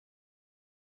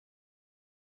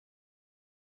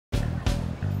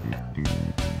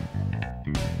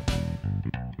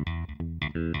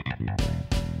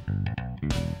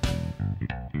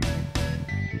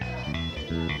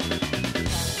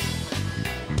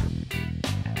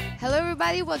Hello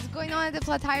everybody, what's going on at the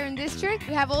Flatiron District?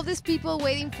 We have all these people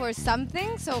waiting for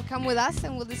something, so come with us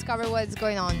and we'll discover what's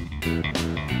going on.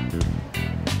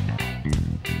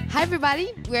 Hi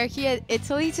everybody, we're here at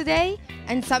Italy today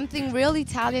and something really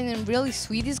Italian and really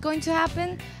sweet is going to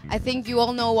happen. I think you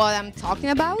all know what I'm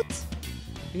talking about.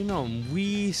 You know,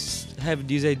 we have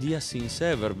this idea since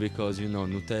ever because, you know,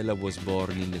 Nutella was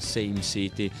born in the same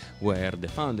city where the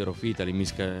founder of Italy,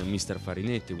 Mr.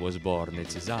 Farinetti, was born at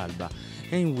Cisalba.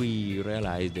 And we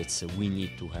realized that we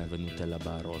need to have a Nutella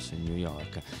Bar also in New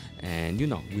York. And, you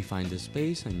know, we find a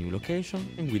space, a new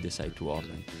location, and we decide to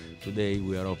open. Today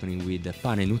we are opening with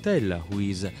Pane Nutella, who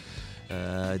is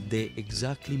the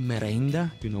exactly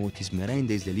merenda. You know what is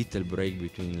merenda? Is the little break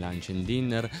between lunch and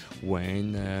dinner.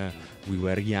 When we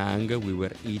were young, we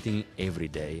were eating every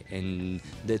day, and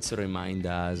that's remind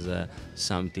us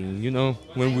something, you know,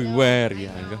 when we were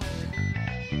young.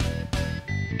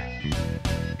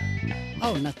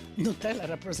 Oh, Nutella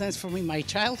represents for me my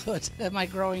childhood, my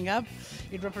growing up.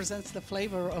 It represents the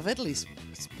flavor of Italy,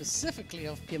 specifically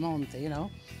of Piemonte, you know.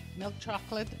 Milk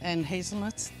chocolate and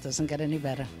hazelnuts doesn't get any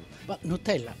better. But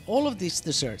Nutella, all of these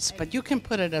desserts, but you can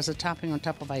put it as a topping on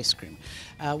top of ice cream.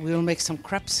 We will make some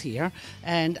crepes here,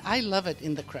 and I love it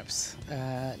in the crepes.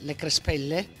 Le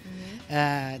crespelle,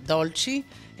 dolci,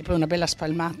 e poi una bella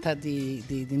spalmata di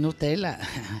Nutella.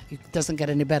 It doesn't get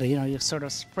any better, you know, you sort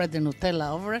of spread the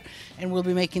Nutella over it, and we'll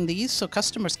be making these so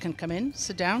customers can come in,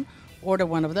 sit down, order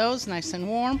one of those, nice and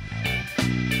warm.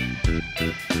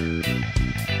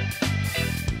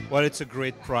 Well, it's a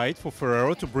great pride for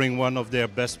Ferrero to bring one of their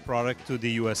best products to the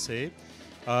USA.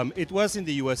 It was in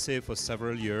the USA for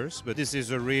several years, but this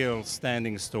is a real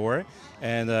standing store,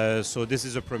 and so this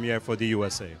is a premiere for the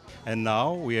USA. And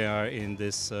now we are in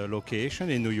this location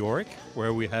in New York,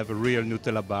 where we have a real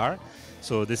Nutella bar,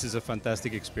 so this is a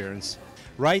fantastic experience.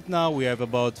 Right now we have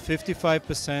about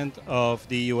 55% of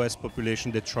the US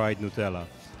population that tried Nutella,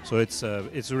 so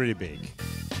it's really big.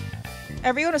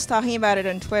 Everyone was talking about it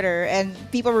on Twitter, and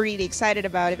people were really excited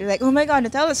about it. They're like, oh my god,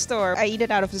 Nutella Store! I eat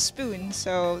it out of a spoon,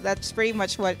 so that's pretty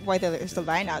much why there's the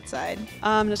line outside.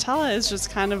 Nutella is just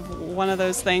kind of one of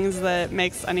those things that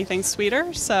makes anything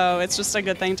sweeter, so it's just a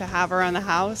good thing to have around the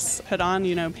house. Put on,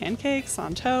 you know, pancakes,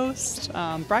 on toast,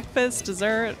 breakfast,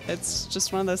 dessert. It's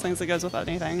just one of those things that goes with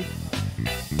anything.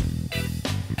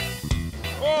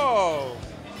 Whoa!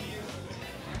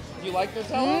 You like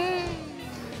Nutella?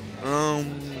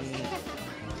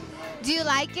 Do you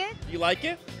like it? You like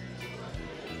it?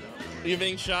 Are you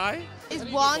being shy? Is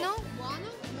buono?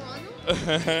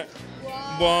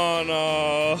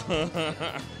 Buono.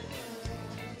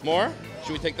 More?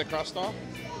 Should we take the crust off?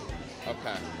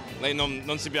 Okay. Lei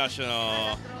non si piace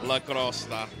la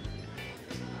crosta.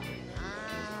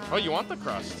 Oh, you want the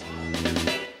crust?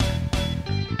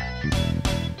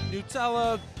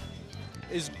 Nutella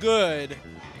is good,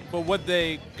 but what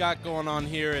they got going on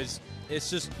here is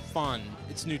it's just fun.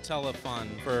 It's Nutella fun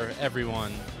for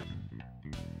everyone.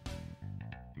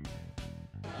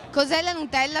 Cos'è la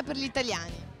Nutella per gli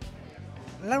italiani?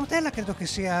 La Nutella credo che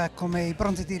sia come i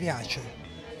bronzi di Riace,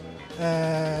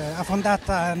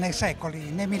 affondata nei secoli,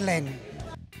 nei millenni.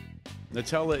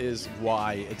 Nutella is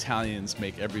why Italians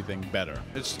make everything better.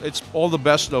 It's all the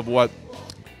best of what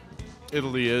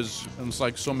Italy is, and it's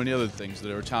like so many other things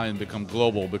that are Italian become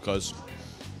global because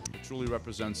it truly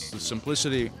represents the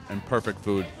simplicity and perfect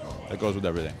food that goes with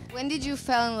everything. When did you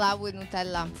fall in love with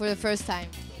Nutella for the first time?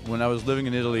 When I was living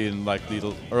in Italy in like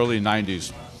the early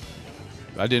 90s,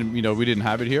 we didn't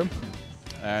have it here,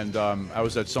 and I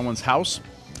was at someone's house,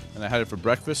 and I had it for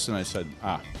breakfast, and I said,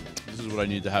 this is what I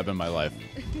need to have in my life.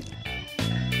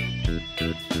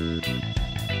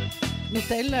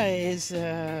 Nutella is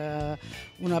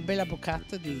una bella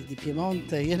boccata di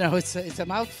Piemonte. You know, it's a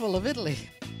mouthful of Italy.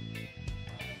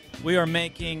 We are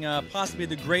making possibly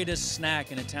the greatest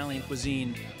snack in Italian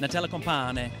cuisine, Nutella con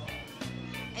pane.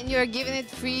 And you're giving it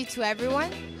free to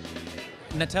everyone?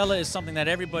 Nutella is something that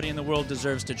everybody in the world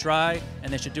deserves to try,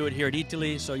 and they should do it here at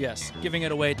Italy. So yes, giving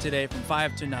it away today from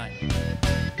 5 to 9.